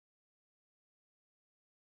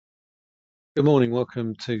Good morning,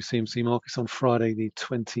 welcome to CMC Markets on Friday, the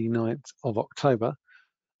 29th of October.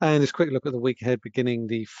 And this quick look at the week ahead beginning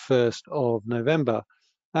the 1st of November.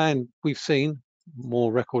 And we've seen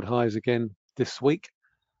more record highs again this week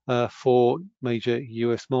for major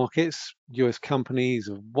US markets. US companies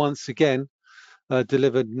have once again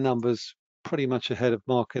delivered numbers pretty much ahead of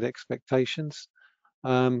market expectations.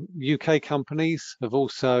 UK companies have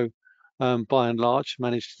also, by and large,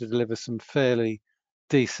 managed to deliver some fairly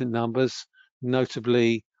decent numbers,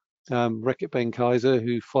 notably Reckitt Benckiser,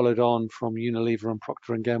 who followed on from Unilever and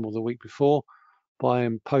Procter & Gamble the week before by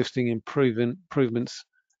posting improvements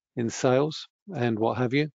in sales and what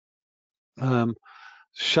have you,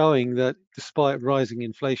 showing that despite rising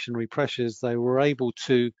inflationary pressures, they were able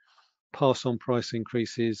to pass on price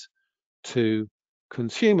increases to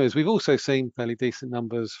consumers. We've also seen fairly decent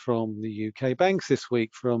numbers from the UK banks this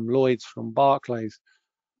week, from Lloyds, from Barclays,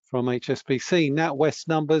 from HSBC. NatWest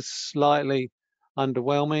numbers slightly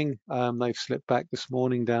underwhelming. They've slipped back this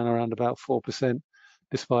morning, down around about 4%,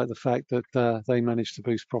 despite the fact that they managed to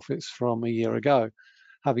boost profits from a year ago.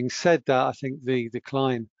 Having said that, I think the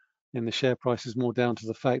decline in the share price is more down to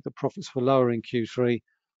the fact that profits were lower in Q3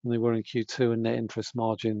 than they were in Q2, and net interest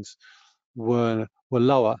margins were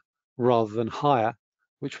lower rather than higher,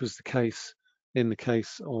 which was the case in the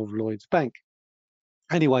case of Lloyds Bank.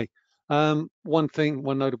 Anyway, one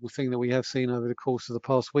notable thing that we have seen over the course of the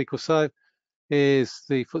past week or so is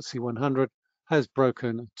the FTSE 100 has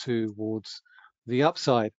broken towards the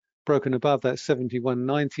upside, broken above that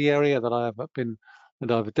 7190 area that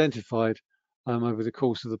I've identified over the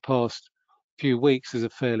course of the past few weeks as a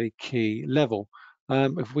fairly key level.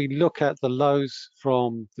 If we look at the lows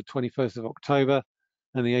from the 21st of October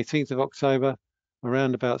and the 18th of October,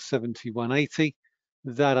 around about 7180,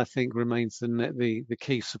 that I think remains the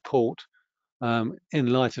key support in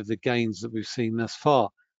light of the gains that we've seen thus far.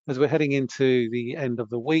 As we're heading into the end of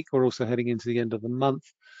the week, we're also heading into the end of the month.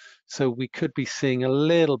 So we could be seeing a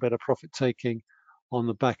little bit of profit taking on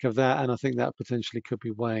the back of that. And I think that potentially could be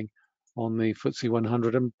weighing on the FTSE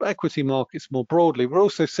 100 and equity markets more broadly. We're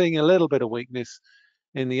also seeing a little bit of weakness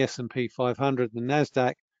in the S&P 500 and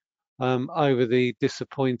NASDAQ over the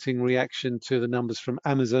disappointing reaction to the numbers from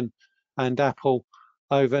Amazon and Apple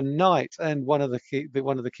overnight. And one of the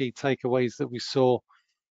key takeaways that we saw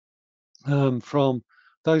from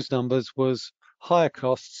those numbers was higher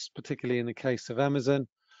costs, particularly in the case of Amazon,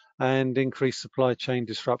 and increased supply chain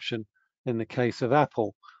disruption in the case of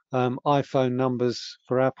Apple. iPhone numbers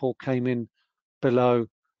for Apple came in below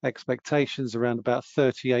expectations, around about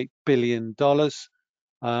 $38 billion.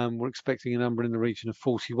 We're expecting a number in the region of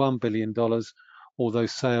 $41 billion, although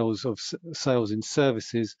sales in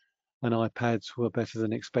services and iPads were better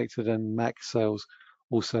than expected, and Mac sales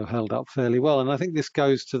also held up fairly well. And I think this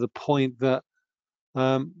goes to the point that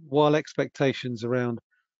while expectations around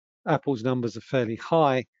Apple's numbers are fairly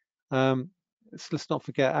high, let's not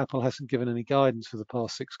forget Apple hasn't given any guidance for the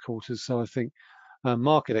past 6 quarters. So I think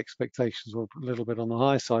market expectations were a little bit on the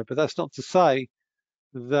high side, but that's not to say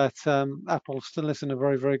that Apple still isn't a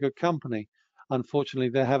very, very good company. Unfortunately,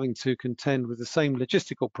 they're having to contend with the same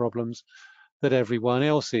logistical problems that everyone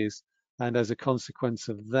else is. And as a consequence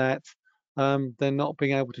of that, they're not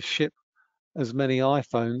being able to ship as many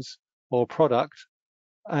iPhones or product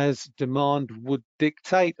as demand would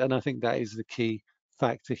dictate. And I think that is the key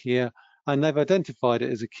factor here. And they've identified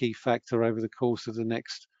it as a key factor over the course of the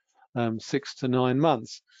next 6 to 9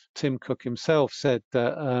 months. Tim Cook himself said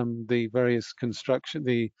that the various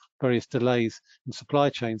delays in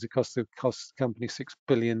supply chains have cost the company $6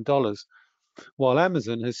 billion, while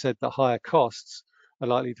Amazon has said that higher costs are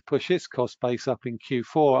likely to push its cost base up in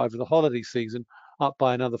Q4 over the holiday season, up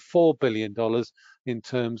by another $4 billion in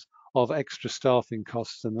terms of extra staffing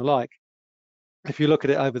costs and the like. If you look at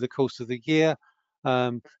it over the course of the year,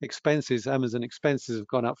 Amazon expenses have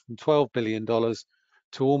gone up from $12 billion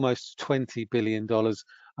to almost $20 billion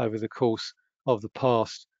over the course of the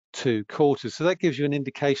past 2 quarters. So that gives you an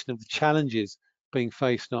indication of the challenges being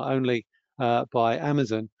faced not only by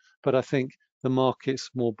Amazon, but I think the markets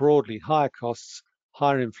more broadly: higher costs,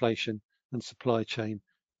 higher inflation, and supply chain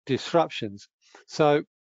disruptions. So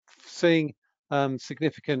seeing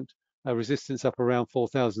significant resistance up around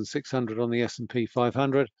 4,600 on the S&P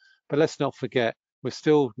 500, but let's not forget we're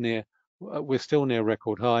still near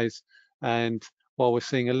record highs. And while we're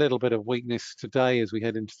seeing a little bit of weakness today as we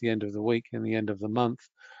head into the end of the week and the end of the month,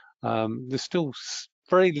 there's still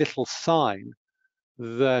very little sign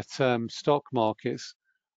that stock markets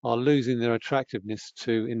are losing their attractiveness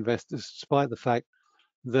to investors, despite the fact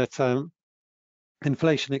that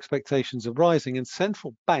inflation expectations are rising and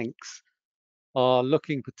central banks are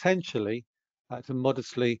looking potentially to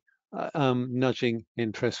modestly nudging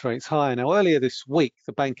interest rates higher. Now, earlier this week,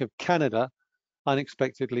 the Bank of Canada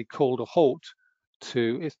unexpectedly called a halt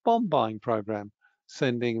to its bond buying program,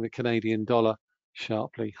 sending the Canadian dollar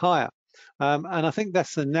sharply higher. And I think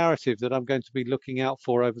that's the narrative that I'm going to be looking out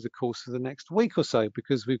for over the course of the next week or so,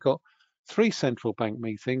 because we've got 3 central bank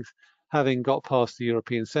meetings, having got past the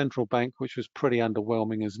European Central Bank, which was pretty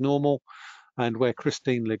underwhelming as normal, and where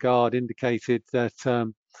Christine Lagarde indicated that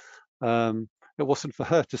it wasn't for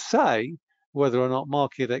her to say whether or not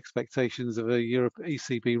market expectations of a Europe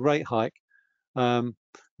ECB rate hike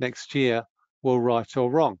next year were right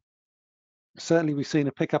or wrong. Certainly, we've seen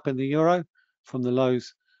a pickup in the euro from the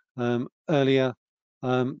lows earlier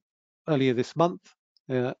this month,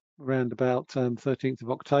 around about 13th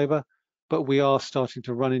of October, but we are starting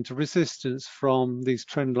to run into resistance from these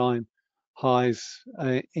trendline highs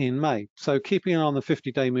in May. So keeping an eye on the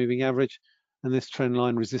 50-day moving average and this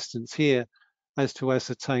trendline resistance here as to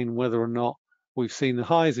ascertain whether or not we've seen the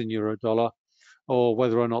highs in euro dollar, or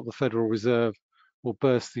whether or not the Federal Reserve will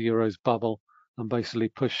burst the euro's bubble and basically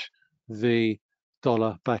push the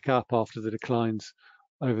dollar back up after the declines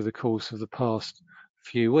over the course of the past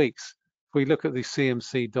few weeks. If we look at the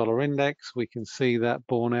CMC dollar index, we can see that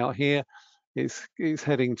borne out here. It's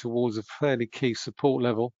heading towards a fairly key support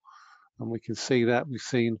level, and we can see that we've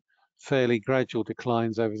seen fairly gradual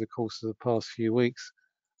declines over the course of the past few weeks,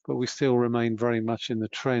 but we still remain very much in the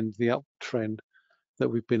trend, the uptrend that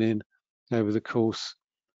we've been in over the course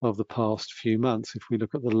of the past few months. If we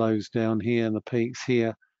look at the lows down here and the peaks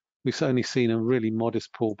here, we've only seen a really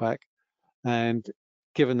modest pullback. And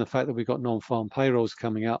given the fact that we've got non-farm payrolls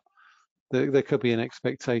coming up, there could be an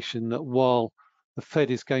expectation that while the Fed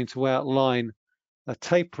is going to outline a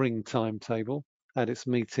tapering timetable at its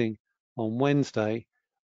meeting on Wednesday,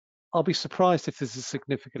 I'll be surprised if there's a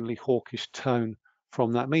significantly hawkish tone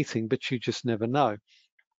from that meeting, but you just never know.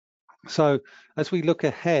 So as we look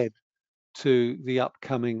ahead to the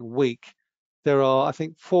upcoming week, there are, I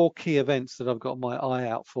think, 4 key events that I've got my eye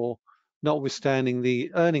out for, notwithstanding the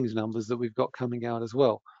earnings numbers that we've got coming out as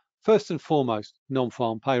well. First and foremost,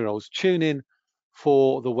 non-farm payrolls. Tune in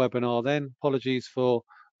for the webinar then. Apologies for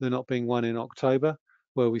there not being one in October,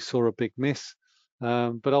 where we saw a big miss.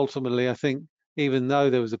 But ultimately, I think even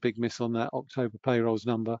though there was a big miss on that October payrolls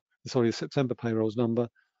number, sorry, the September payrolls number,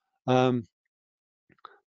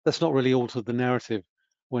 that's not really altered the narrative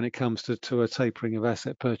when it comes to a tapering of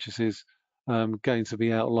asset purchases going to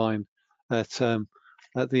be outlined at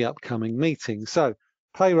the upcoming meeting. So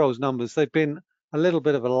payrolls numbers, they've been a little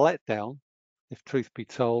bit of a letdown, if truth be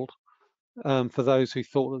told, for those who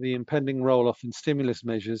thought that the impending roll-off in stimulus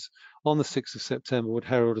measures on the 6th of September would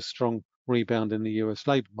herald a strong rebound in the US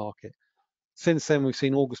labour market. Since then, we've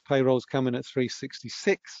seen August payrolls come in at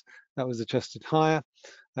 366. That was adjusted higher.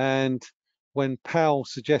 And when Powell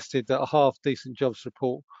suggested that a half-decent jobs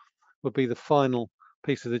report would be the final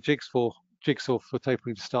piece of the jigsaw for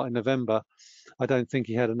tapering to start in November, I don't think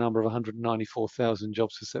he had a number of 194,000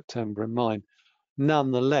 jobs for September in mind.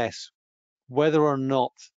 Nonetheless, whether or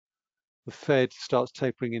not the Fed starts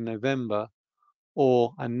tapering in November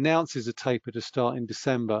or announces a taper to start in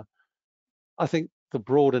December, I think the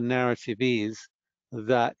broader narrative is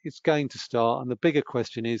that it's going to start, and the bigger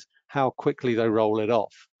question is how quickly they roll it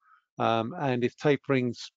off. And if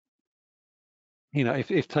tapering's,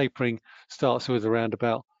 if tapering starts with around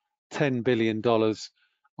about $10 billion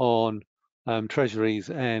on treasuries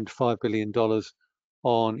and $5 billion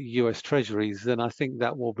on US treasuries, then I think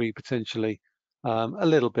that will be potentially a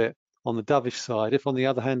little bit on the dovish side. If on the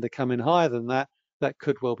other hand they come in higher than that, that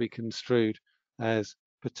could well be construed as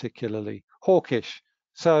particularly hawkish.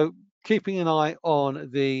 So keeping an eye on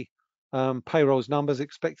the payrolls numbers,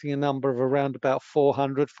 expecting a number of around about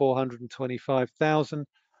 425,000.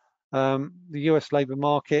 The US labour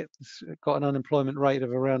market has got an unemployment rate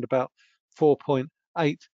of around about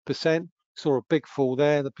 4.8%. Saw a big fall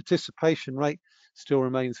there. The participation rate still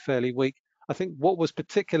remains fairly weak. I think what was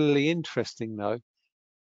particularly interesting, though,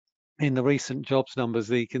 in the recent jobs numbers,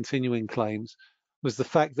 the continuing claims, was the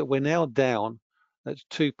fact that we're now down at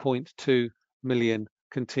 2.2 million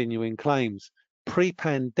continuing claims.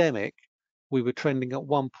 Pre-pandemic, we were trending at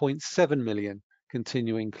 1.7 million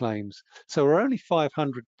continuing claims. So we're only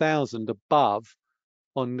 500,000 above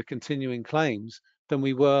on the continuing claims than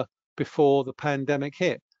we were before the pandemic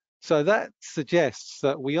hit. So that suggests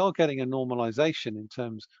that we are getting a normalization in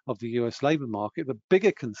terms of the US labour market. The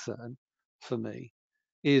bigger concern for me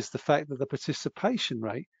is the fact that the participation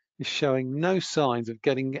rate is showing no signs of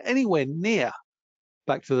getting anywhere near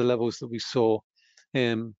back to the levels that we saw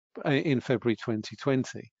in February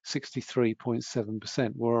 2020,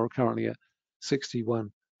 63.7%. We're currently at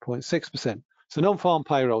 61.6%. So non-farm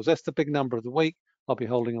payrolls, that's the big number of the week. I'll be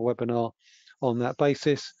holding a webinar on that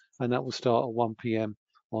basis, and that will start at 1 p.m.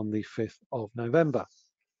 on the 5th of November.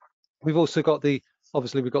 We've also got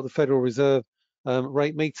obviously we've got the Federal Reserve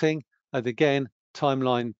rate meeting, and again,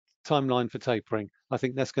 timeline for tapering. I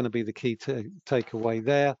think that's going to be the key takeaway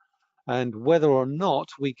there. And whether or not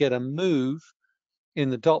we get a move in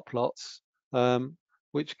the dot plots,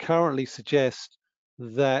 which currently suggest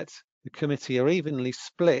that the committee are evenly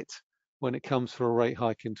split when it comes for a rate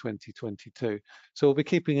hike in 2022. So we'll be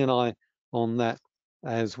keeping an eye on that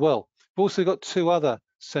as well. We've also got two other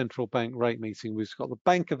central bank rate meetings. We've got the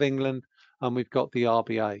Bank of England and we've got the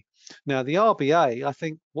RBA. Now the RBA, I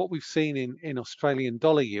think what we've seen in Australian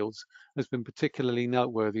dollar yields has been particularly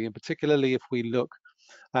noteworthy, and particularly if we look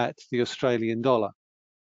at the Australian dollar.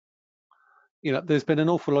 You know, there's been an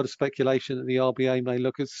awful lot of speculation that the RBA may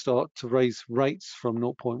look at start to raise rates from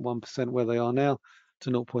 0.1% where they are now to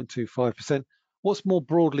 0.25%. What's more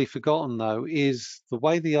broadly forgotten, though, is the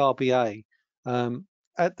way the RBA,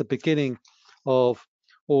 at the beginning of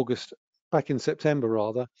August, back in September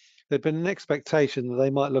rather, there'd been an expectation that they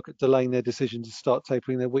might look at delaying their decision to start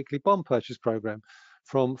tapering their weekly bond purchase program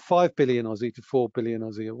from 5 billion Aussie to 4 billion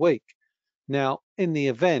Aussie a week. Now, in the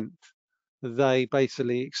event, they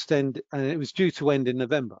basically extend, and it was due to end in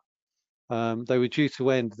November. They were due to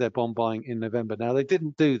end their bond buying in November. Now, they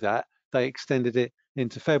didn't do that. They extended it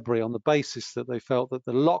into February on the basis that they felt that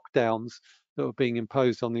the lockdowns that were being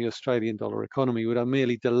imposed on the Australian dollar economy would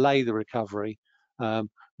merely delay the recovery,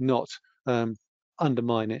 not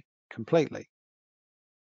undermine it completely.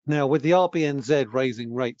 Now, with the RBNZ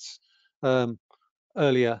raising rates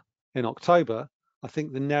earlier in October, I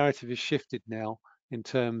think the narrative has shifted now in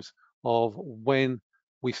terms of when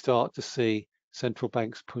we start to see central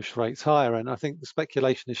banks push rates higher. And I think the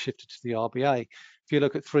speculation has shifted to the RBA. If you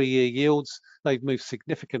look at 3-year yields, they've moved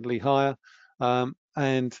significantly higher,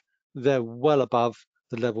 and they're well above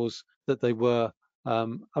the levels that they were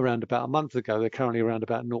around about a month ago. They're currently around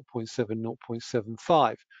about 0.7,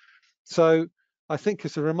 0.75. So I think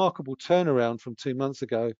it's a remarkable turnaround from 2 months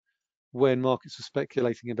ago when markets were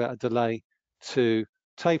speculating about a delay to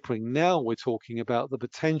tapering. Now we're talking about the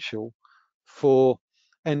potential for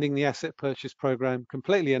ending the asset purchase program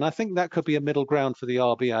completely. And I think that could be a middle ground for the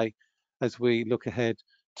RBA as we look ahead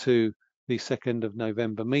to the 2nd of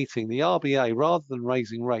November meeting. The RBA, rather than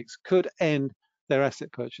raising rates, could end their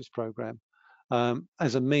asset purchase program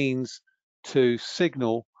as a means to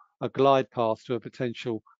signal a glide path to a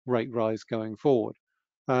potential rate rise going forward.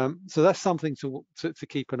 So that's something to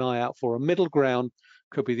keep an eye out for. A middle ground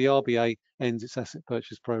could be the RBA ends its asset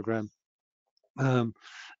purchase program.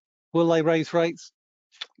 Will they raise rates?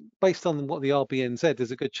 Based on what the RBN said,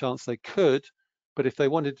 there's a good chance they could, but if they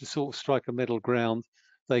wanted to sort of strike a middle ground,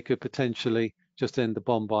 they could potentially just end the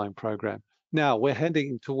bond buying program. Now we're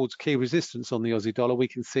heading towards key resistance on the Aussie dollar. We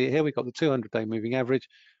can see it here. We've got the 200-day moving average.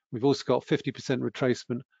 We've also got 50%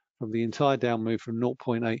 retracement from the entire down move from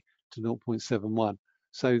 0.8 to 0.71.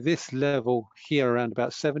 So this level here around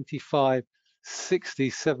about 75, 60,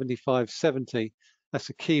 75, 70, that's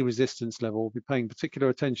a key resistance level. We'll be paying particular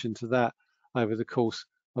attention to that over the course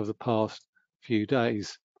of the past few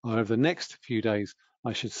days, or over the next few days,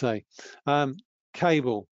 I should say.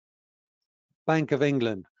 Cable, Bank of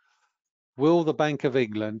England. Will the Bank of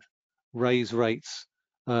England raise rates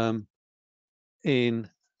in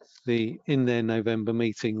their November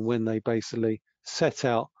meeting when they basically set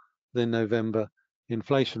out the November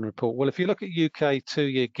inflation report? Well, if you look at UK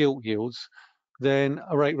 2-year gilt yields, then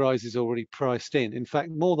a rate rise is already priced in. In fact,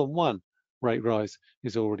 more than one rate rise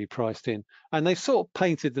is already priced in. And they sort of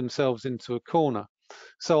painted themselves into a corner.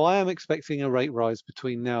 So I am expecting a rate rise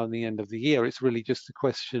between now and the end of the year. It's really just a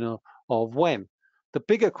question of when. The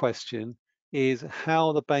bigger question is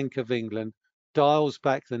how the Bank of England dials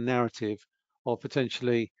back the narrative of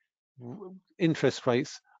potentially interest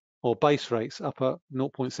rates or base rates up at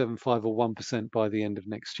 0.75 or 1% by the end of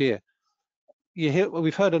next year.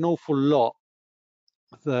 We've heard an awful lot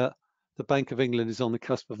that the Bank of England is on the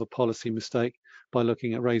cusp of a policy mistake by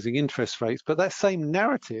looking at raising interest rates, but that same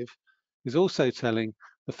narrative is also telling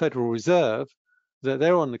the Federal Reserve that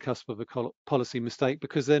they're on the cusp of a policy mistake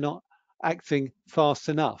because they're not acting fast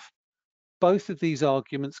enough. Both of these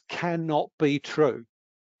arguments cannot be true.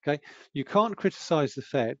 Okay, you can't criticize the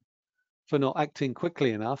Fed for not acting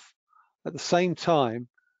quickly enough at the same time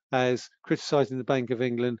as criticizing the Bank of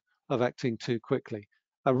England of acting too quickly.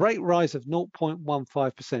 A rate rise of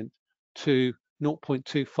 0.15% to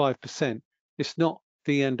 0.25% is not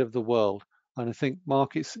the end of the world. And I think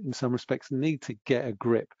markets in some respects need to get a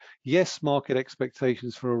grip. Yes, market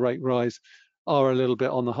expectations for a rate rise are a little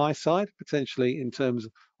bit on the high side, potentially in terms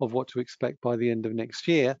of what to expect by the end of next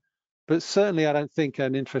year. But certainly I don't think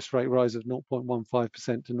an interest rate rise of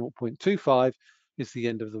 0.15% to 0.25 is the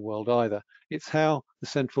end of the world either. It's how the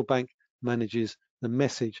central bank manages the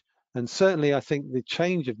message. And certainly I think the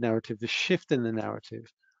change of narrative, the shift in the narrative,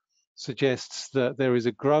 suggests that there is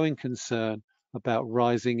a growing concern about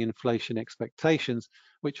rising inflation expectations,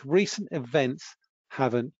 which recent events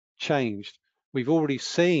haven't changed. We've already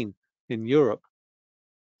seen in Europe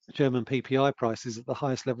German PPI prices at the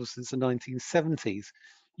highest level since the 1970s.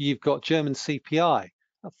 You've got German CPI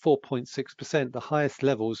at 4.6%, the highest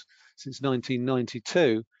levels since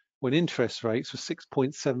 1992, when interest rates were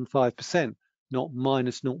 6.75%, not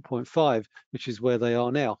minus 0.5, which is where they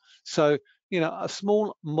are now. So, a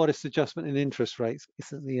small, modest adjustment in interest rates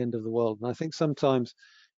isn't the end of the world. And I think sometimes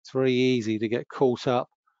it's very easy to get caught up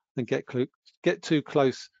and get too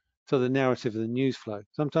close to the narrative of the news flow.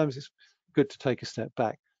 Sometimes it's good to take a step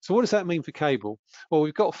back. So what does that mean for cable? Well,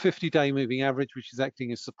 we've got 50-day moving average, which is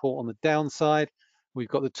acting as support on the downside. We've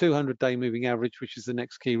got the 200-day moving average, which is the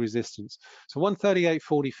next key resistance. So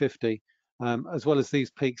 138.40.50, as well as these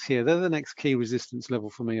peaks here, they're the next key resistance level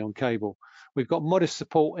for me on cable. We've got modest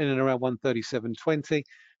support in and around 137.20,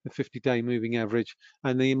 the 50-day moving average,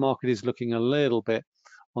 and the market is looking a little bit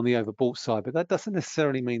on the overbought side, but that doesn't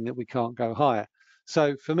necessarily mean that we can't go higher.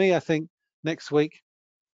 So for me, I think next week,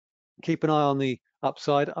 keep an eye on the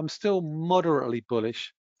upside. I'm still moderately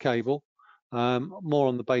bullish cable, more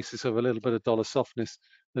on the basis of a little bit of dollar softness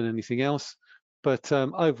than anything else. But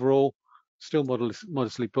overall, still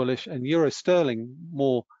modestly bullish. And euro sterling,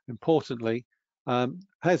 more importantly,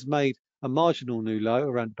 has made a marginal new low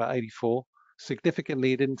around about 84.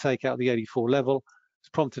 Significantly, it didn't take out the 84 level. It's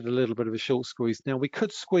prompted a little bit of a short squeeze. Now we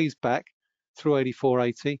could squeeze back through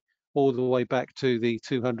 84.80 all the way back to the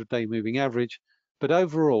 200-day moving average. But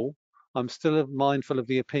overall, I'm still mindful of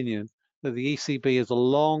the opinion that the ECB is a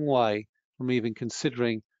long way from even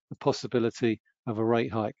considering the possibility of a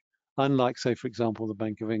rate hike, unlike, say, for example, the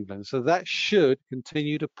Bank of England. So that should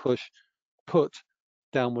continue to put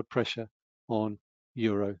downward pressure on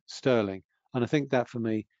euro sterling. And I think that for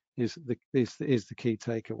me is the key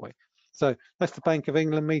takeaway. So that's the Bank of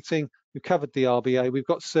England meeting. We've covered the RBA. We've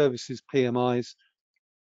got services PMIs,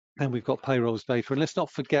 and we've got payrolls data. And let's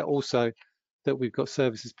not forget also that we've got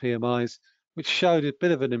services PMIs, which showed a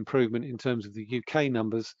bit of an improvement in terms of the UK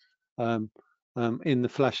numbers in the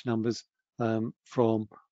flash numbers from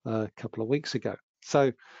a couple of weeks ago.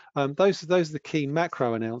 So those are the key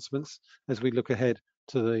macro announcements as we look ahead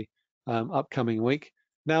to the upcoming week.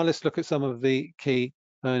 Now let's look at some of the key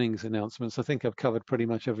earnings announcements. I think I've covered pretty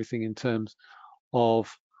much everything in terms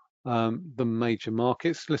of the major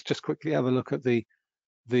markets. Let's just quickly have a look at the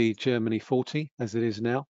Germany 40 as it is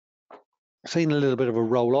now. Seen a little bit of a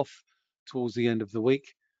roll off towards the end of the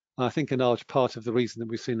week. I think a large part of the reason that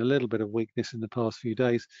we've seen a little bit of weakness in the past few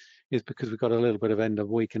days is because we've got a little bit of end of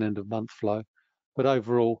week and end of month flow. But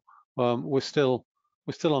overall, we're still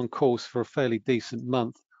on course for a fairly decent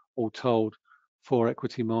month, all told, for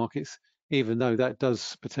equity markets, even though that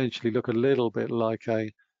does potentially look a little bit like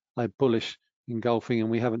a bullish engulfing, and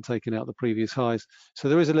we haven't taken out the previous highs. So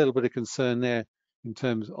there is a little bit of concern there in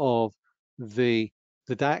terms of the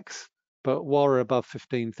DAX. But while we're above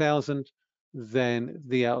 15,000, then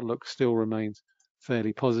the outlook still remains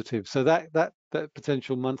fairly positive. So that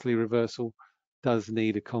potential monthly reversal does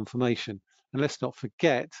need a confirmation. And let's not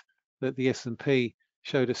forget that the S&P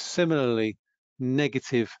showed a similarly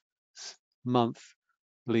negative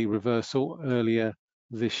monthly reversal earlier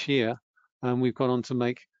this year, and we've gone on to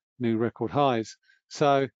make new record highs.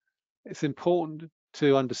 So it's important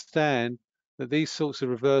to understand that these sorts of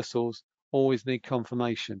reversals always need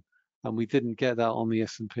confirmation, and we didn't get that on the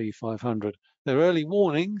S&P 500. They're early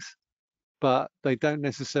warnings, but they don't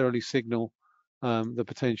necessarily signal the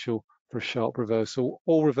potential for a sharp reversal.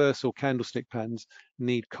 All reversal candlestick patterns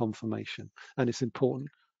need confirmation, and it's important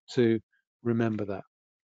to remember that.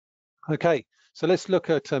 Okay, so let's look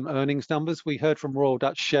at earnings numbers. We heard from Royal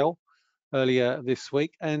Dutch Shell earlier this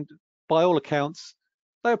week, and by all accounts,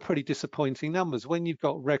 they're pretty disappointing numbers. When you've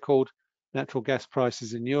got record natural gas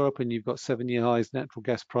prices in Europe and you've got 7-year highs natural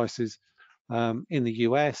gas prices in the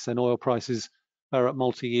US and oil prices are at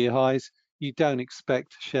multi-year highs, you don't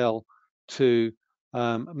expect Shell to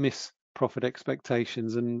miss profit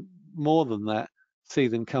expectations, and more than that, see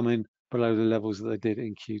them come in below the levels that they did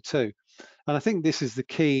in Q2. And I think this is the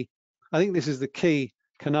key. I think this is the key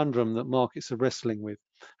conundrum that markets are wrestling with.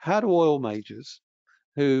 How do oil majors,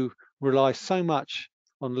 who rely so much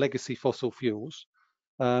on legacy fossil fuels,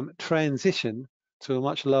 transition to a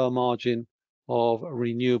much lower margin of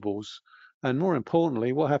renewables? And more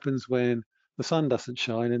importantly, what happens when the sun doesn't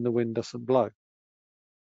shine and the wind doesn't blow.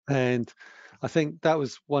 And I think that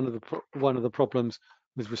was one of the problems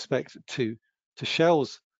with respect to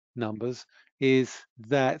Shell's numbers, is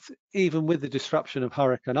that even with the disruption of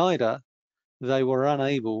Hurricane Ida, they were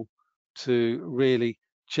unable to really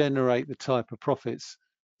generate the type of profits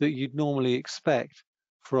that you'd normally expect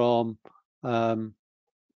from the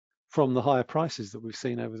higher prices that we've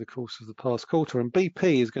seen over the course of the past quarter. And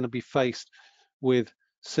BP is going to be faced with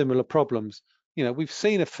similar problems. You know, we've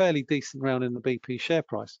seen a fairly decent round in the BP share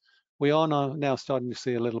price. We are now starting to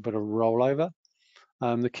see a little bit of rollover.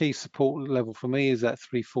 The key support level for me is that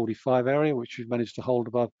 345 area, which we've managed to hold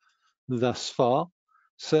above thus far.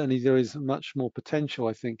 Certainly there is much more potential,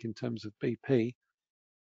 I think, in terms of BP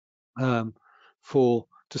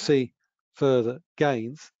to see further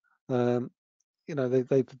gains. You know,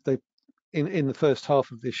 they in the first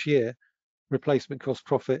half of this year, replacement cost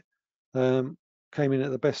profit came in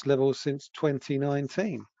at the best levels since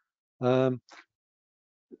 2019,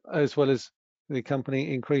 as well as the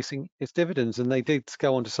company increasing its dividends. And they did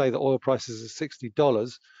go on to say that oil prices are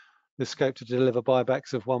 $60. There's scope to deliver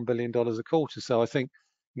buybacks of $1 billion a quarter. So I think,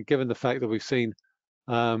 given the fact that we've seen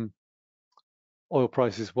oil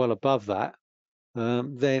prices well above that,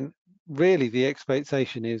 then really the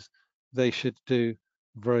expectation is they should do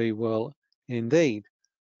very well indeed.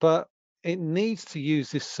 But it needs to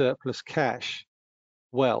use this surplus cash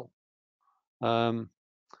well, and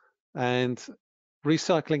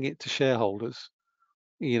recycling it to shareholders,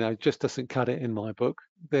 you know, just doesn't cut it in my book.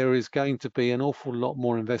 There is going to be an awful lot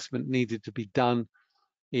more investment needed to be done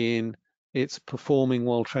in its performing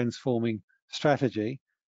while transforming strategy,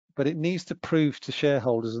 but it needs to prove to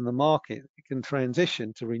shareholders and the market it can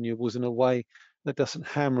transition to renewables in a way that doesn't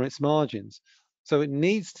hammer its margins. So it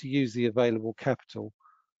needs to use the available capital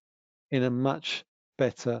in a much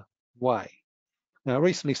better way. Now, I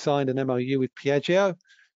recently signed an MOU with Piaggio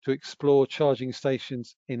to explore charging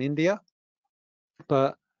stations in India,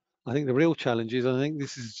 but I think the real challenge is, I think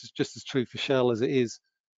this is just as true for Shell as it is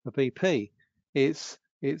for BP, it's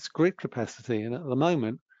grid capacity. And at the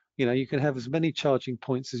moment, you know, you can have as many charging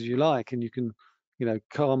points as you like, and you can, you know,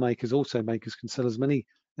 car makers, automakers can sell as many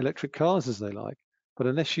electric cars as they like. But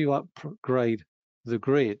unless you upgrade the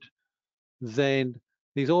grid, then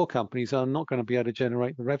these oil companies are not going to be able to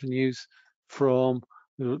generate the revenues from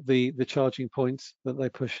the charging points that they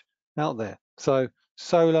push out there. So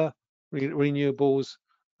solar, renewables,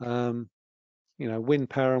 you know, wind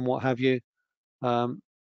power and what have you,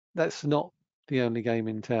 that's not the only game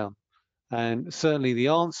in town. And certainly the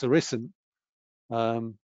answer isn't,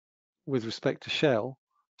 with respect to Shell,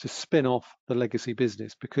 to spin off the legacy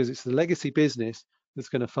business, because it's the legacy business that's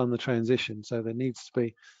going to fund the transition. So there needs to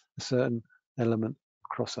be a certain element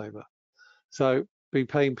of crossover. So be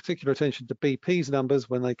paying particular attention to BP's numbers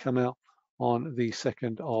when they come out on the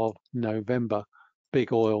 2nd of November,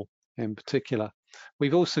 big oil in particular.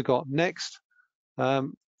 We've also got next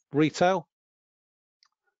retail,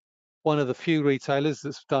 one of the few retailers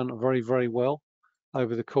that's done very, very well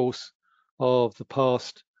over the course of the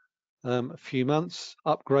past few months,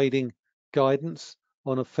 upgrading guidance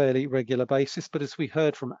on a fairly regular basis. But as we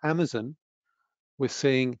heard from Amazon, we're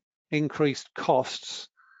seeing increased costs,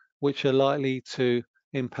 which are likely to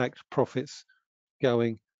impact profits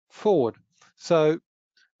going forward. So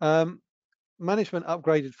management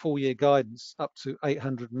upgraded full-year guidance up to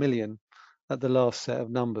 800 million at the last set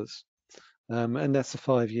of numbers, and that's a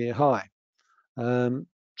 5-year high.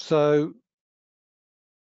 So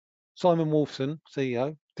Simon Wolfson,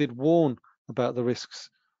 CEO, did warn about the risks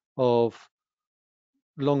of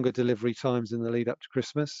longer delivery times in the lead up to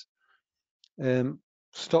Christmas.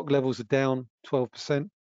 Stock levels are down 12%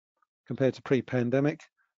 compared to pre-pandemic.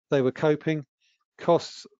 They were coping.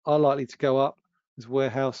 Costs are likely to go up as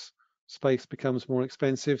warehouse space becomes more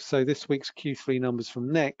expensive. So this week's Q3 numbers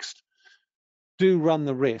from Next do run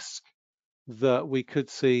the risk that we could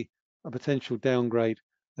see a potential downgrade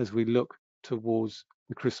as we look towards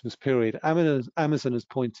the Christmas period. Amazon has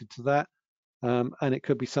pointed to that, and it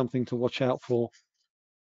could be something to watch out for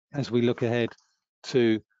as we look ahead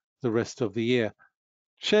to the rest of the year.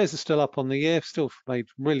 Shares are still up on the year, still made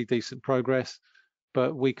really decent progress,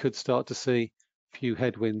 but we could start to see a few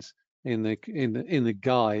headwinds in the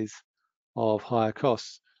guise of higher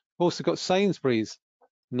costs. We've also got Sainsbury's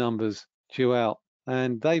numbers due out,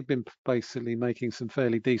 and they've been basically making some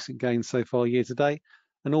fairly decent gains so far year to date.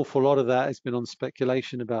 An awful lot of that has been on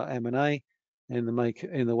speculation about M&A in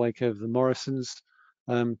the wake of the Morrisons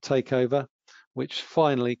takeover, which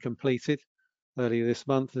finally completed earlier this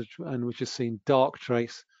month, and which has seen Dark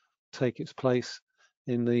Trace take its place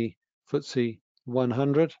in the FTSE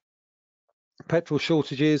 100. Petrol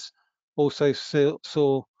shortages also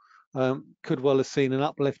saw could well have seen an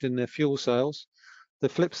uplift in their fuel sales. The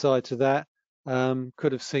flip side to that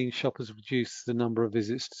could have seen shoppers reduce the number of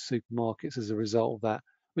visits to supermarkets as a result of that,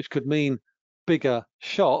 which could mean bigger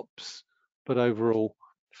shops, but overall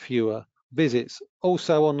fewer visits.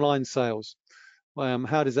 Also, online sales.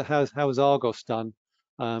 How has Argos done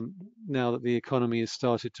now that the economy has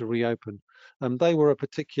started to reopen? They were a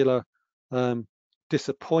particular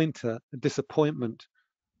disappointment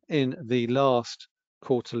in the last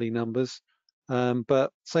quarterly numbers,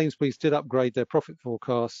 but Sainsbury's did upgrade their profit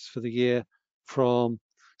forecasts for the year from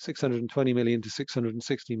 620 million to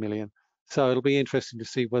 660 million. So it'll be interesting to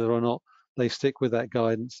see whether or not they stick with that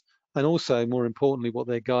guidance, and also, more importantly, what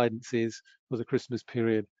their guidance is for the Christmas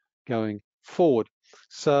period going forward.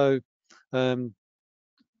 So those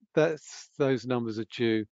numbers are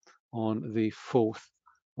due on the 4th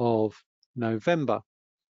of November.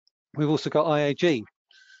 We've also got IAG.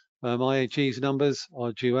 IAG's numbers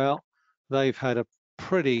are due out. They've had a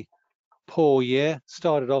pretty poor year.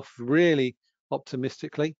 Started off really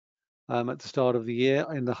optimistically at the start of the year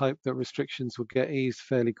in the hope that restrictions would get eased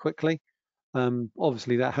fairly quickly.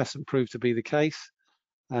 Obviously, that hasn't proved to be the case.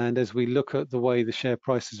 And as we look at the way the share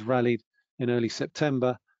price has rallied in early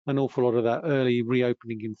September, an awful lot of that early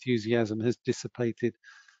reopening enthusiasm has dissipated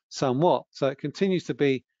somewhat. So it continues to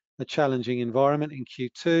be a challenging environment in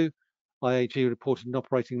Q2. IAG reported an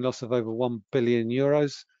operating loss of over 1 billion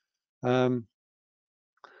euros.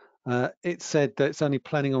 It said that it's only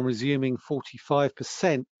planning on resuming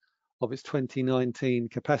 45% of its 2019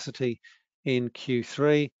 capacity in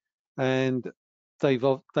Q3, and they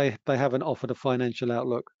haven't offered a financial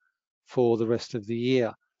outlook for the rest of the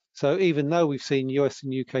year. So even though we've seen US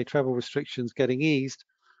and UK travel restrictions getting eased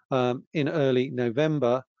in early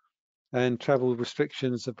November, and travel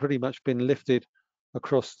restrictions have pretty much been lifted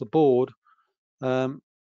across the board,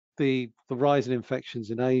 the rise in infections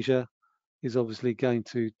in Asia is obviously going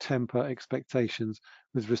to temper expectations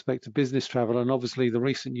with respect to business travel, and obviously the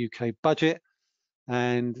recent UK budget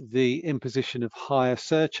and the imposition of higher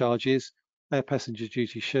surcharges, air passenger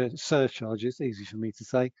duty surcharges, easy for me to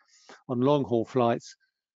say, on long haul flights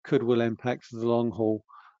could will impact the long haul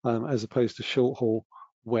as opposed to short haul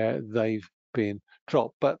where they've been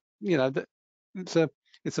dropped. But you know, it's a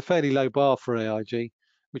fairly low bar for AIG,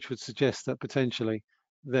 which would suggest that potentially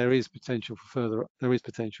there is potential for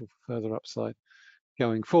further upside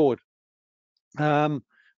going forward.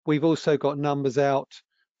 We've also got numbers out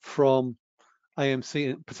from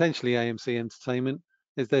AMC, potentially AMC Entertainment,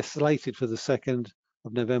 as they're slated for the 2nd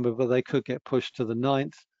of November, but they could get pushed to the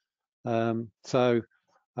 9th.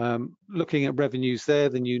 Looking at revenues there,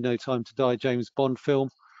 the new No Time to Die James Bond film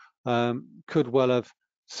could well have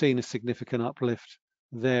seen a significant uplift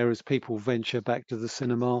there as people venture back to the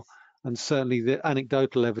cinema, and certainly the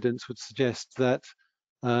anecdotal evidence would suggest that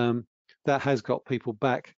that has got people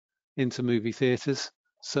back into movie theatres,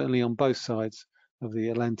 certainly on both sides of the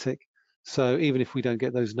Atlantic. So even if we don't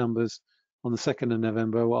get those numbers on the 2nd of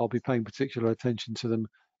November, well, I'll be paying particular attention to them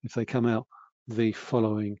if they come out the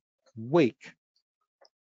following week.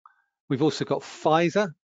 We've also got Pfizer,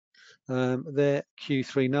 their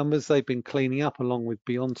Q3 numbers. They've been cleaning up along with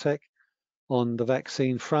BioNTech on the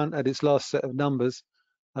vaccine front. At its last set of numbers,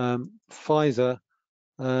 Pfizer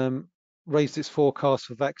raised its forecast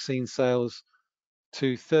for vaccine sales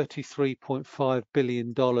to $33.5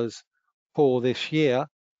 billion for this year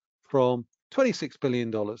from $26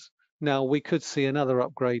 billion. Now, we could see another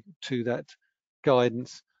upgrade to that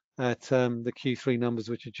guidance at the Q3 numbers,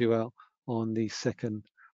 which are due out on the 2nd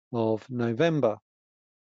of November.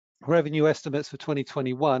 Revenue estimates for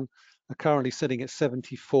 2021 are currently sitting at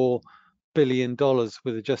 $74 billion,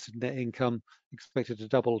 with adjusted net income expected to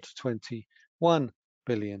double to $21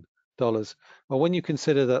 billion. Well, when you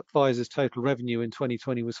consider that Pfizer's total revenue in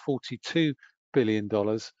 2020 was $42 billion,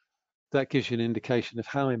 that gives you an indication of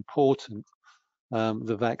how important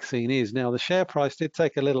the vaccine is. Now, the share price did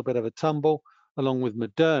take a little bit of a tumble, along with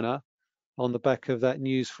Moderna, on the back of that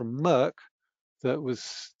news from Merck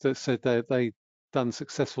that said that they done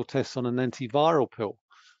successful tests on an antiviral pill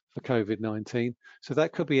for COVID-19. So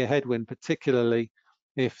that could be a headwind, particularly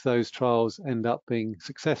if those trials end up being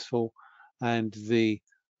successful and the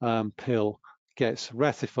pill gets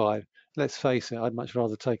ratified. Let's face it, I'd much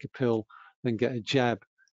rather take a pill than get a jab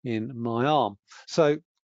in my arm. So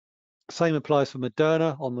same applies for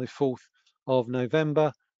Moderna on the 4th of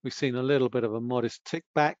November. We've seen a little bit of a modest tick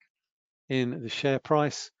back in the share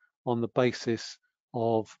price on the basis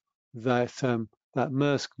of that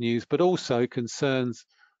Maersk news, but also concerns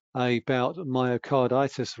about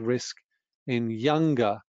myocarditis risk in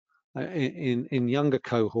younger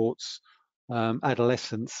cohorts,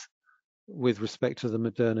 adolescents, with respect to the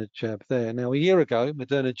Moderna jab there. Now, a year ago,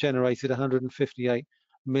 Moderna generated $158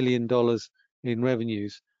 million in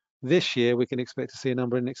revenues. This year, we can expect to see a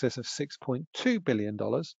number in excess of $6.2 billion,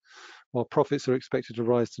 while profits are expected to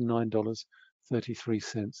rise to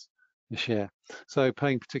 $9.33 a share. So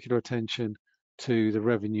paying particular attention to the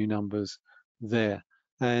revenue numbers there.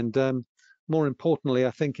 And more importantly,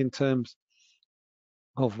 I think in terms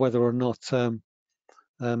of whether or not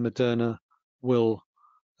Moderna will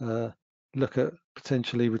look at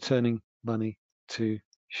potentially returning money to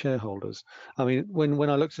shareholders. I mean, when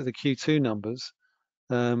I looked at the Q2 numbers,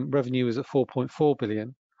 revenue was at 4.4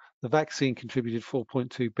 billion. The vaccine contributed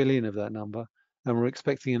 4.2 billion of that number, and we're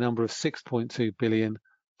expecting a number of 6.2 billion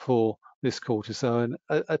for this quarter. So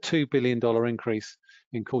a $2 billion increase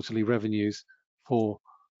in quarterly revenues for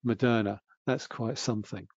Moderna. That's quite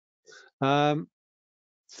something.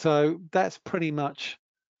 So that's pretty much,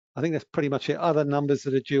 I think that's pretty much it. Other numbers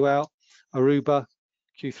that are due out: Aruba,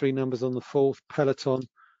 Q3 numbers on the 4th, Peloton,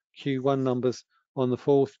 Q1 numbers on the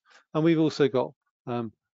 4th, and we've also got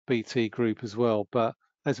BT Group as well. But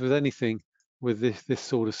as with anything with this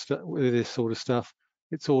sort of stuff,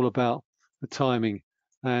 it's all about the timing.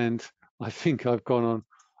 And I think I've gone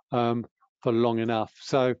on for long enough.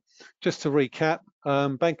 So just to recap,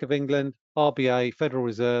 Bank of England, RBA, Federal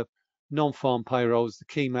Reserve, non-farm payrolls, the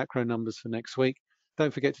key macro numbers for next week.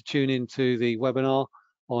 Don't forget to tune in to the webinar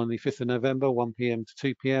on the 5th of November, 1 p.m. to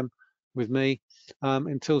 2 p.m. with me.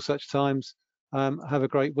 Until such times, have a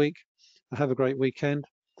great week, have a great weekend,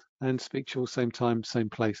 and speak to you all same time, same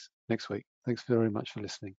place next week. Thanks very much for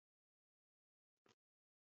listening.